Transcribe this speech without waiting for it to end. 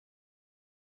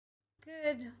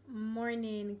Good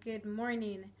morning. Good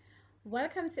morning.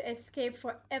 Welcome to Escape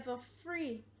Forever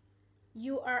Free.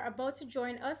 You are about to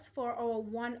join us for our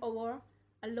 1 hour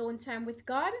alone time with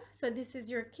God. So, this is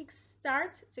your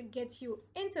kickstart to get you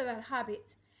into that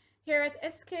habit. Here at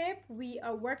Escape, we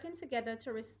are working together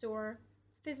to restore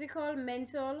physical,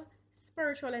 mental,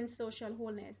 spiritual, and social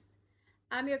wholeness.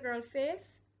 I'm your girl Faith.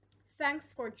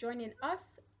 Thanks for joining us.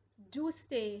 Do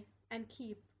stay and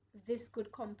keep this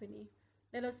good company.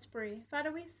 Let us pray. Father,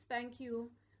 we thank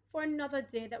you for another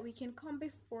day that we can come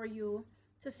before you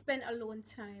to spend alone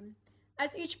time.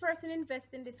 As each person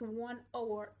invests in this 1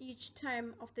 hour each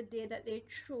time of the day that they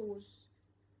choose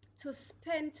to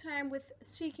spend time with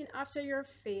seeking after your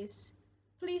face,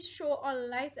 please show all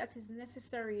light that is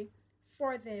necessary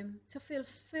for them to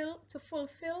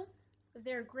fulfill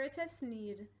their greatest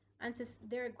need and to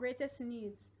their greatest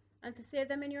needs and to save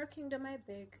them in your kingdom, I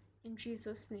beg. In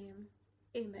Jesus' name,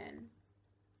 amen.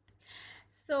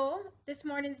 So, this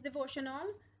morning's devotional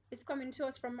is coming to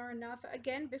us from Maranatha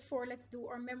again. Before, let's do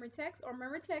our memory text. Our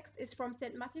memory text is from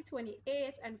St. Matthew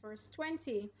 28 and verse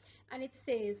 20, and it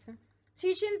says,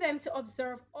 teaching them to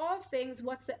observe all things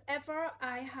whatsoever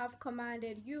I have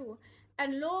commanded you.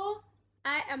 And lo,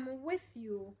 I am with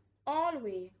you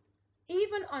always,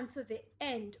 even unto the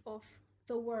end of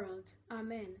the world.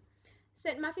 Amen.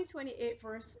 St. Matthew 28,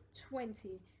 verse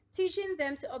 20. Teaching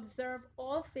them to observe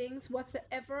all things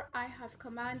whatsoever I have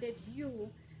commanded you.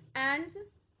 And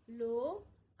lo,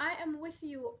 I am with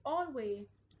you always,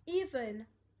 even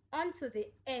unto the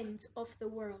end of the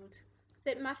world.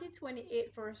 St. Matthew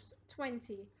 28, verse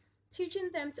 20. Teaching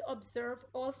them to observe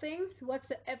all things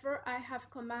whatsoever I have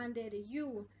commanded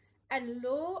you. And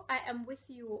lo, I am with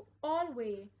you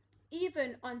always,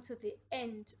 even unto the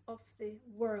end of the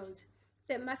world.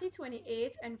 St. Matthew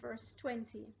 28 and verse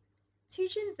 20.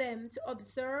 Teaching them to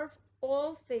observe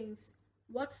all things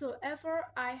whatsoever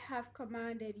I have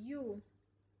commanded you.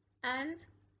 And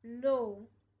lo,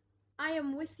 I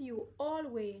am with you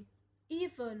always,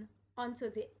 even unto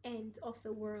the end of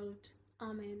the world.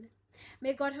 Amen.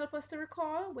 May God help us to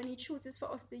recall when He chooses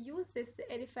for us to use this to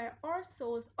edify our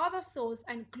souls, other souls,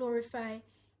 and glorify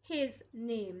His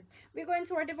name. We're going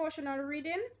to our devotional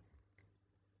reading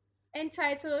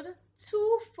entitled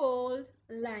Twofold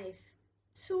Life.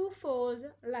 Twofold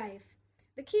Life.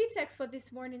 The key text for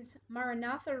this morning's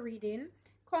Maranatha reading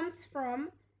comes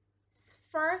from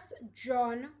 1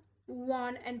 John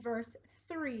 1 and verse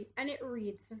 3, and it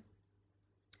reads,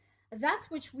 that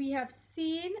which we have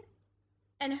seen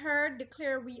and heard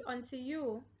declare we unto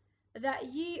you,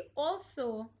 that ye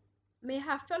also may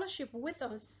have fellowship with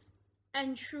us.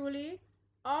 And truly,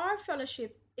 our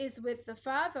fellowship is with the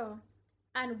Father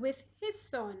and with His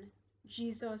Son,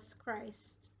 Jesus Christ.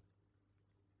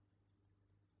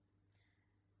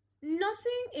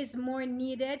 Nothing is more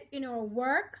needed in our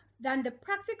work than the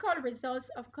practical results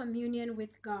of communion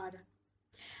with God.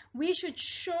 We should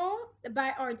show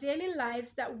by our daily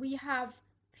lives that we have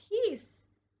peace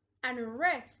and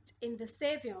rest in the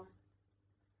Savior.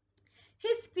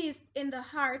 His peace in the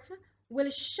heart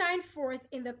will shine forth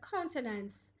in the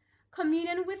countenance.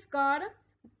 Communion with God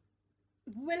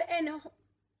will ennoble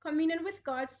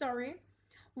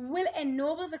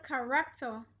the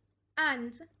character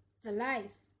and the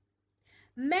life.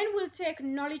 Men will take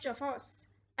knowledge of us,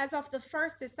 as of the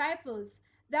first disciples,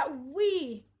 that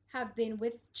we have been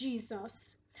with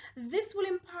Jesus. This will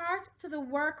impart to the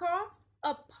worker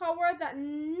a power that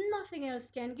nothing else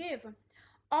can give.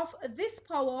 Of this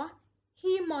power,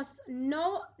 he must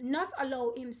not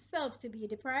allow himself to be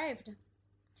deprived.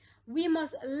 We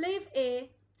must live a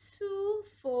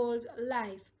twofold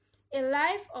life, a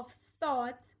life of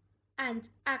thought and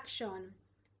action,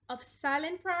 of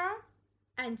silent prayer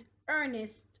and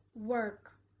earnest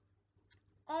work.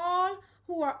 All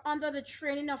who are under the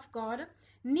training of God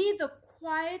need the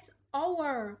quiet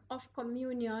hour of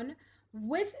communion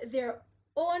with their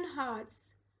own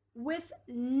hearts, with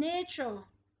nature,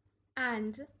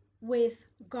 and with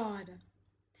God.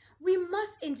 We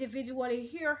must individually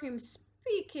hear Him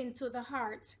speaking to the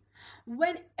heart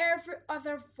when every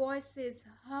other voice is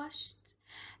hushed,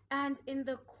 and in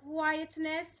the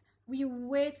quietness we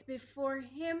wait before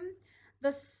Him.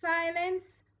 The silence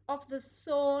of the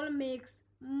soul makes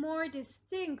more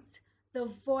distinct the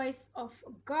voice of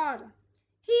God.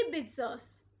 He bids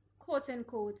us, quote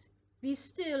unquote, be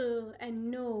still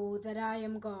and know that I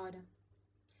am God.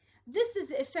 This is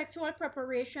the effectual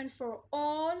preparation for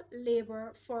all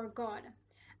labor for God.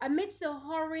 Amidst the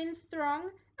hurrying throng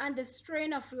and the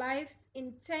strain of life's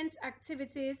intense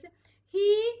activities,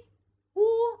 he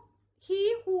who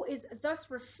he who is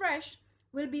thus refreshed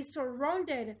will be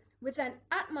surrounded with an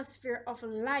atmosphere of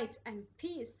light and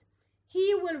peace.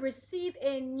 he will receive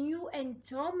a new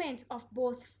endowment of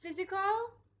both physical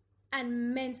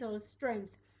and mental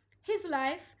strength. His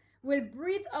life will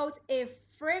breathe out a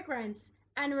fragrance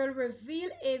and will reveal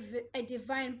a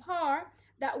divine power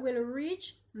that will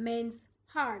reach men's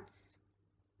hearts.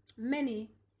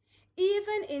 Many,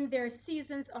 even in their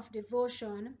seasons of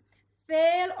devotion,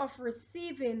 fail of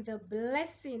receiving the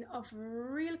blessing of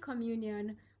real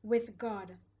communion with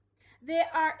God. They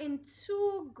are in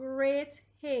too great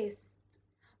haste.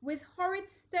 With hurried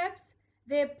steps,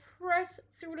 they press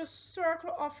through the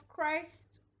circle of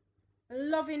Christ's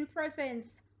loving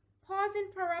presence, pausing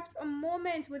perhaps a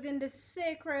moment within the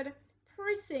sacred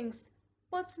precincts,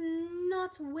 but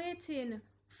not waiting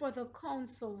for the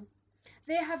counsel.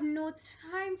 They have no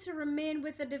time to remain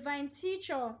with the divine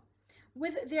teacher.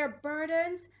 With their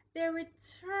burdens, they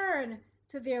return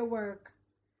to their work.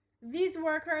 These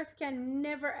workers can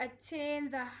never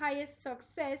attain the highest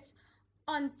success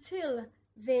until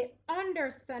they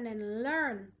understand and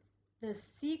learn the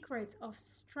secret of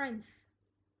strength.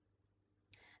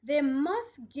 They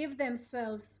must give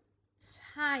themselves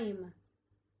time,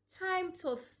 time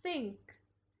to think,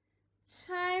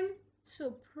 time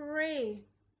to pray,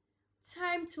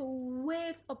 time to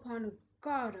wait upon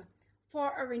God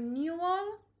for a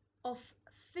renewal of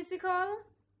physical,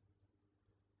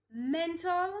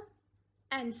 mental,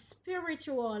 and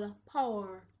spiritual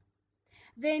power.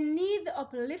 They need the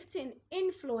uplifting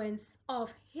influence of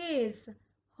His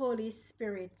Holy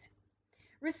Spirit.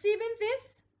 Receiving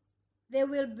this, they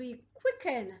will be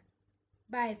quickened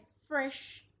by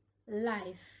fresh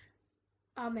life.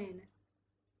 Amen.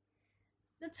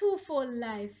 The twofold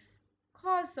life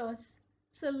calls us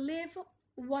to live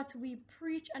what we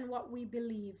preach and what we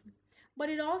believe, but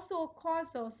it also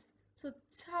calls us to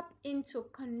tap into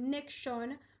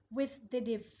connection with the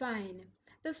divine.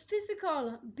 The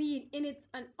physical being in it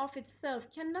and of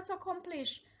itself cannot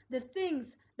accomplish the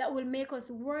things that will make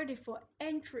us worthy for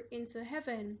entry into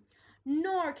heaven,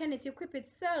 nor can it equip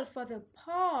itself for the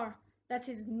power that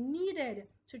is needed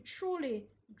to truly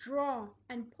draw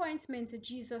and point men to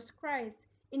Jesus Christ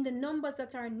in the numbers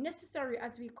that are necessary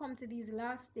as we come to these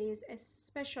last days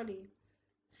especially.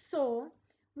 So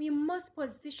we must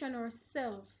position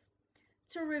ourselves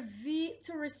to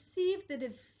receive the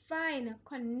divine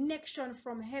connection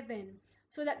from heaven,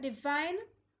 so that divine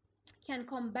can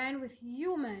combine with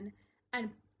human, and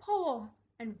power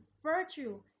and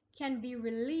virtue can be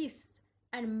released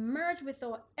and merge with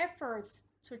our efforts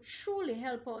to truly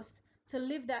help us to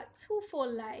live that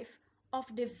twofold life of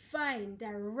divine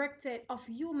directed, of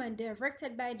human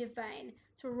directed by divine,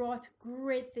 to wrought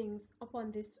great things upon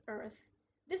this earth.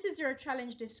 This is your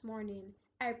challenge this morning.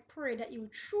 I pray that you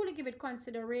truly give it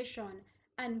consideration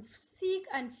and seek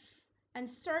and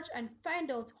search and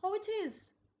find out how it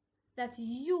is that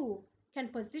you can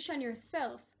position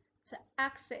yourself to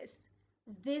access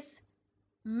this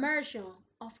merger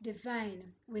of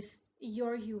divine with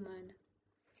your human.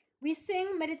 We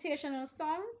sing meditational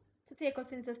song to take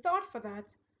us into thought for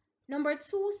that. Number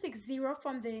 260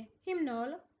 from the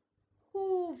hymnal,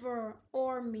 Hover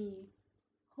o'er me,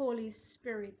 Holy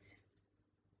Spirit.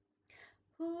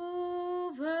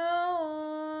 Hover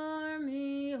o'er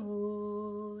me,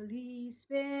 Holy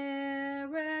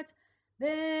Spirit,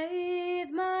 bathe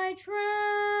my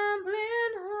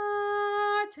trembling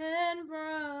heart and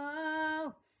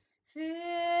brow,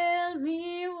 fill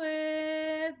me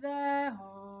with thy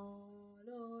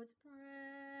hallowed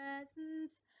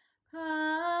presence.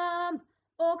 Come,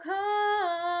 oh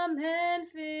come and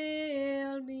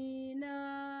fill me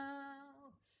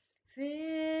now,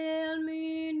 fill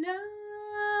me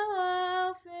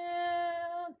now,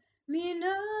 fill me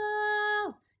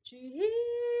now, Jesus,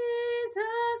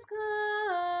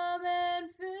 come and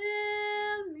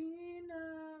fill me now.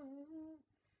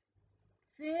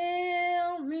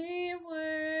 Fill me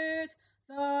with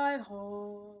thy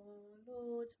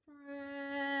hallowed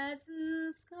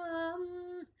presence.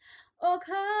 Come, oh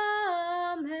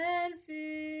come and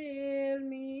fill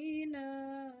me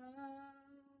now.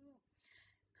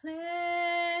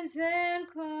 Cleanse and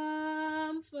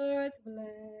comfort,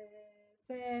 bless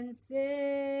and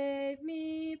save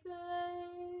me,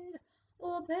 bathe,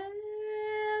 oh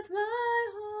bathe my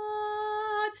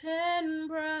heart and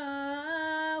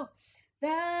brow.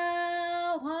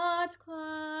 Thou art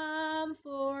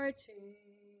comforting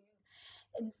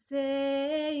and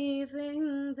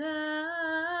saving,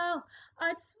 thou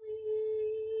art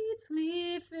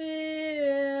sweetly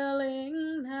filling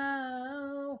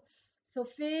now. So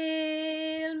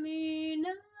fill me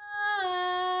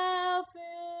now,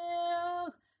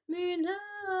 fill me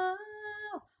now,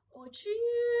 oh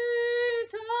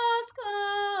Jesus,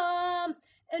 come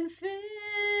and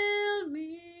fill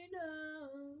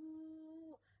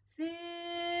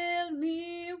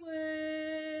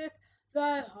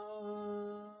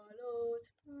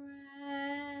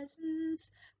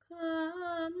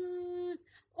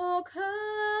Oh,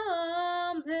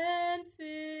 come and fill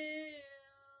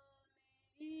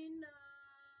me now.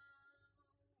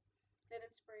 Let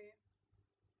us pray.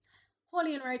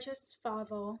 Holy and righteous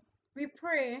Father, we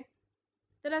pray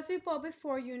that as we bow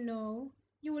before you now,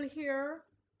 you will hear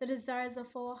the desires of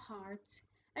our heart.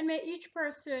 And may each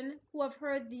person who have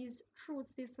heard these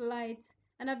truths, these lights,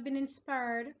 and have been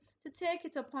inspired to take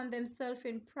it upon themselves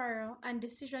in prayer and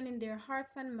decision in their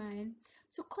hearts and mind,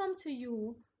 to come to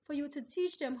you, for you to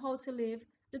teach them how to live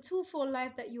the twofold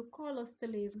life that you call us to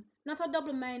live. Not a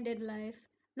double-minded life,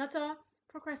 not a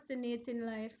procrastinating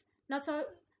life, not a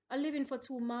living for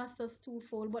two masters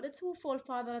twofold, but a twofold,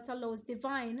 Father, that allows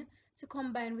divine to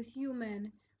combine with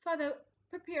human. Father,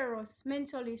 prepare us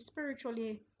mentally,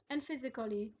 spiritually, and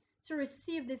physically to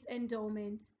receive this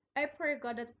endowment. I pray,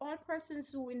 God, that all persons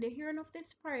who, in the hearing of this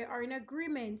prayer, are in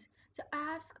agreement to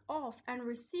ask of and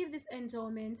receive this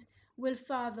endowment will,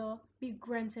 Father, be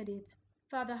granted it.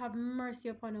 Father, have mercy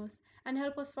upon us and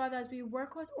help us, Father, as we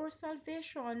work out our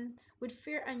salvation with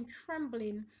fear and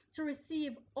trembling to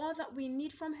receive all that we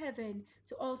need from heaven,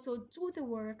 to also do the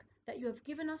work that you have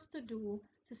given us to do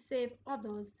to save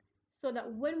others, so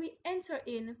that when we enter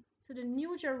in to the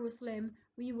new Jerusalem,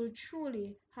 we will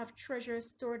truly have treasures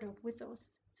stored up with us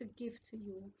to give to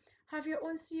you. Have your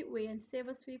own sweet way and save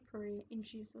us, we pray, in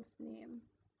Jesus' name.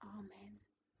 Amen.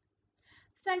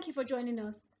 Thank you for joining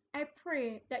us. I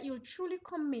pray that you'll truly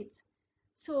commit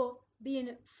to being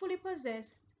fully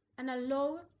possessed and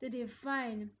allow the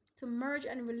divine to merge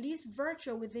and release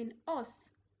virtue within us,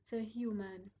 the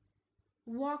human.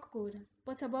 Walk good,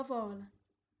 but above all,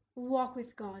 walk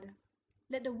with God.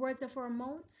 Let the words of our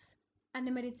mouths and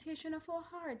the meditation of our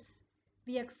hearts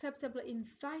be acceptable in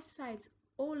thy sight,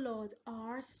 O Lord,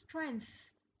 our strength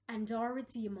and our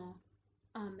Redeemer.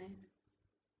 Amen.